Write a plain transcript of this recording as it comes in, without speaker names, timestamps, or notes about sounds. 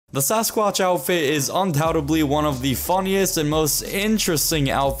The Sasquatch outfit is undoubtedly one of the funniest and most interesting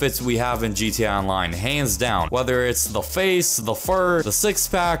outfits we have in GTA Online, hands down. Whether it's the face, the fur, the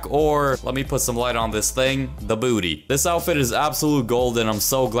six-pack, or, let me put some light on this thing, the booty. This outfit is absolute gold and I'm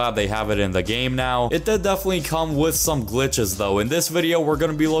so glad they have it in the game now. It did definitely come with some glitches though. In this video, we're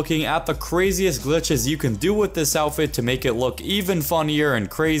going to be looking at the craziest glitches you can do with this outfit to make it look even funnier and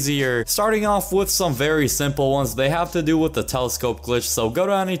crazier. Starting off with some very simple ones. They have to do with the telescope glitch, so go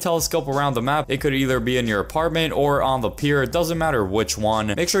to any telescope around the map. It could either be in your apartment or on the pier. It doesn't matter which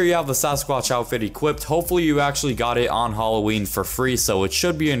one. Make sure you have the Sasquatch outfit equipped. Hopefully you actually got it on Halloween for free, so it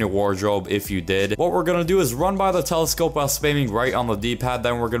should be in your wardrobe if you did. What we're gonna do is run by the telescope while spamming right on the D-pad.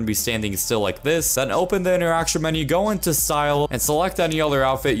 Then we're gonna be standing still like this. Then open the interaction menu, go into style, and select any other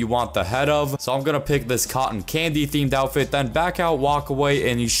outfit you want the head of. So I'm gonna pick this cotton candy themed outfit, then back out, walk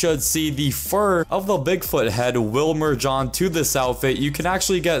away, and you should see the fur of the Bigfoot head will merge on to this outfit. You can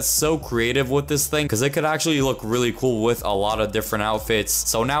actually get so creative with this thing because it could actually look really cool with a lot of different outfits.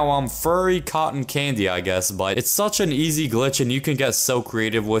 So now I'm furry cotton candy, I guess, but it's such an easy glitch and you can get so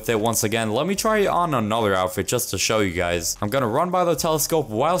creative with it. Once again, let me try it on another outfit just to show you guys. I'm gonna run by the telescope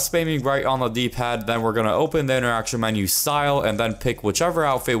while spamming right on the D-pad. Then we're gonna open the interaction menu, style, and then pick whichever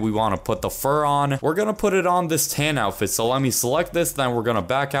outfit we want to put the fur on. We're gonna put it on this tan outfit, so let me select this. Then we're gonna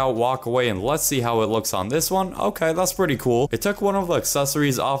back out, walk away, and let's see how it looks on this one. Okay, that's pretty cool. It took one of the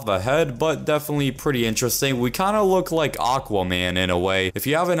accessories off the head, but definitely pretty interesting. We kind of look like Aquaman in a way. If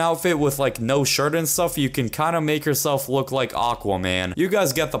you have an outfit with like no shirt and stuff, you can kind of make yourself look like Aquaman. You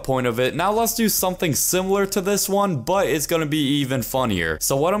guys get the point of it. Now let's do something similar to this one, but it's gonna be even funnier.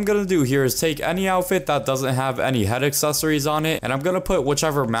 So what I'm gonna do here is take any outfit that doesn't have any head accessories on it, and I'm gonna put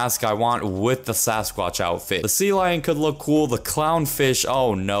whichever mask I want with the Sasquatch outfit. The sea lion could look cool. The clownfish,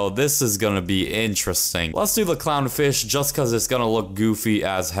 oh no, this is gonna be interesting. Let's do the clownfish just because it's gonna look goofy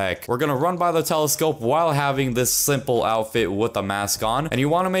as heck. We're gonna run by the telescope while having this simple outfit with the mask on, and you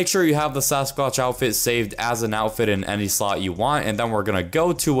want to make sure you have the Sasquatch outfit saved as an outfit in any slot you want, and then we're gonna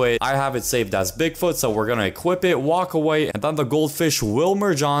go to it. I have it saved as Bigfoot, so we're gonna equip it, walk away, and then the goldfish will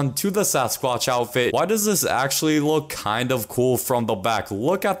merge on to the Sasquatch outfit. Why does this actually look kind of cool from the back?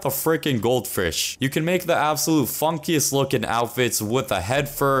 Look at the freaking goldfish. You can make the absolute funkiest looking outfits with the head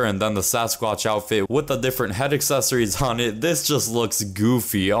fur and then the Sasquatch outfit with the different head accessories on it. This just looks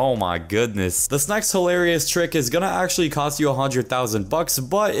goofy. Oh my goodness. This next hilarious trick is gonna actually cost you 100,000 bucks,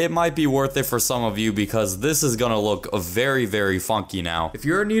 but it might be worth it for some of you because this is gonna look very, very funky now. If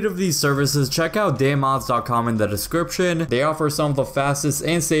you're in need of these services, check out damods.com in the description. They offer some of the fastest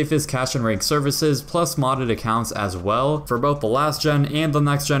and safest cash and rank services, plus modded accounts as well for both the last gen and the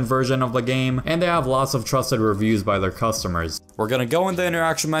next gen version of the game, and they have lots of trusted reviews by their customers. We're gonna go in the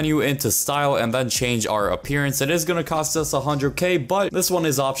interaction menu into style and then change our appearance. It is gonna cost us 100k, but this one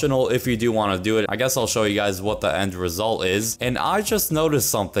is optional if you do want to do it. I guess I'll show you guys what the end result is. And I just noticed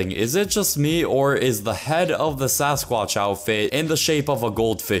something. Is it just me, or is the head of the Sasquatch outfit in the shape of a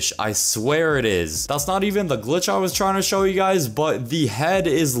goldfish? I swear it is. That's not even the glitch I was trying to show you guys, but the head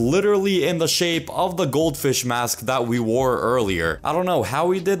is literally in the shape of the goldfish mask that we wore earlier. I don't know how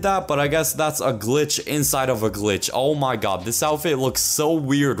we did that, but I guess that's a glitch inside of a glitch. Oh my god, this outfit looks so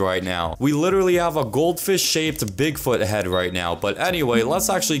weird right now. We literally have a goldfish shaped Bigfoot head right now. But anyway, let's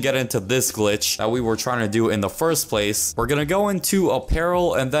actually get into this glitch that we were trying to do in the first place. We're gonna go into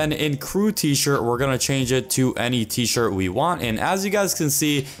apparel, and then in crew t-shirt, we're gonna change it to any t-shirt we want. And as you guys can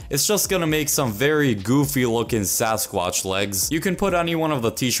see, it's just gonna make some very goofy looking Sasquatch legs. You can put any one of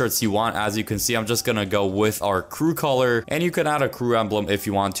the t-shirts you want. As you can see, I'm just gonna go with our crew color, and you can add a crew emblem if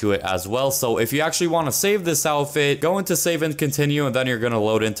you want to it as well. So if you actually want to save this outfit, go into save and continue, and then you're gonna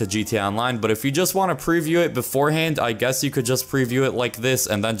load into GTA Online. But if you just want to preview it beforehand, I guess you could just preview it like this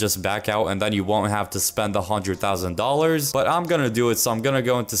and then just back out, and then you won't have to spend $100,000. But I'm gonna do it, so I'm gonna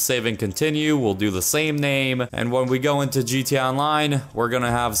go into save and continue. We'll do the same name, and when we go into GTA Online, we're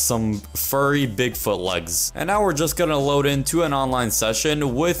gonna have some furry Bigfoot legs. And now we're just gonna load into an online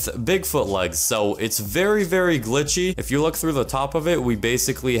session with Bigfoot legs. So it's very, very glitchy. If you look through the top of it, we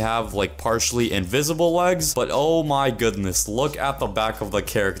basically have like partially invisible legs, but oh my goodness, look at the back of the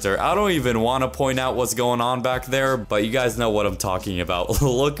character. I don't even want to point out what's going on back there, but you guys know what I'm talking about.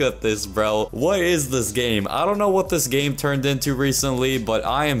 Look at this, bro. What is this game? I don't know what this game turned into recently, but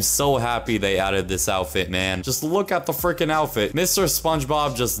I am so happy they added this outfit, man. Just look at the freaking outfit. Mr.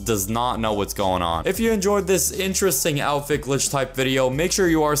 SpongeBob just does not know what's going on. If you enjoyed this interesting outfit glitch type video, make sure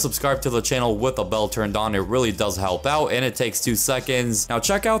you are subscribed to the channel with the bell turned on. It really does help out, and it takes 2 seconds. Now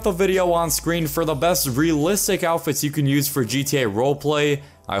check out the video on screen for the best realistic outfits you can use for GTA roleplay.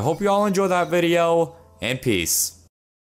 I hope you all enjoy that video, and peace.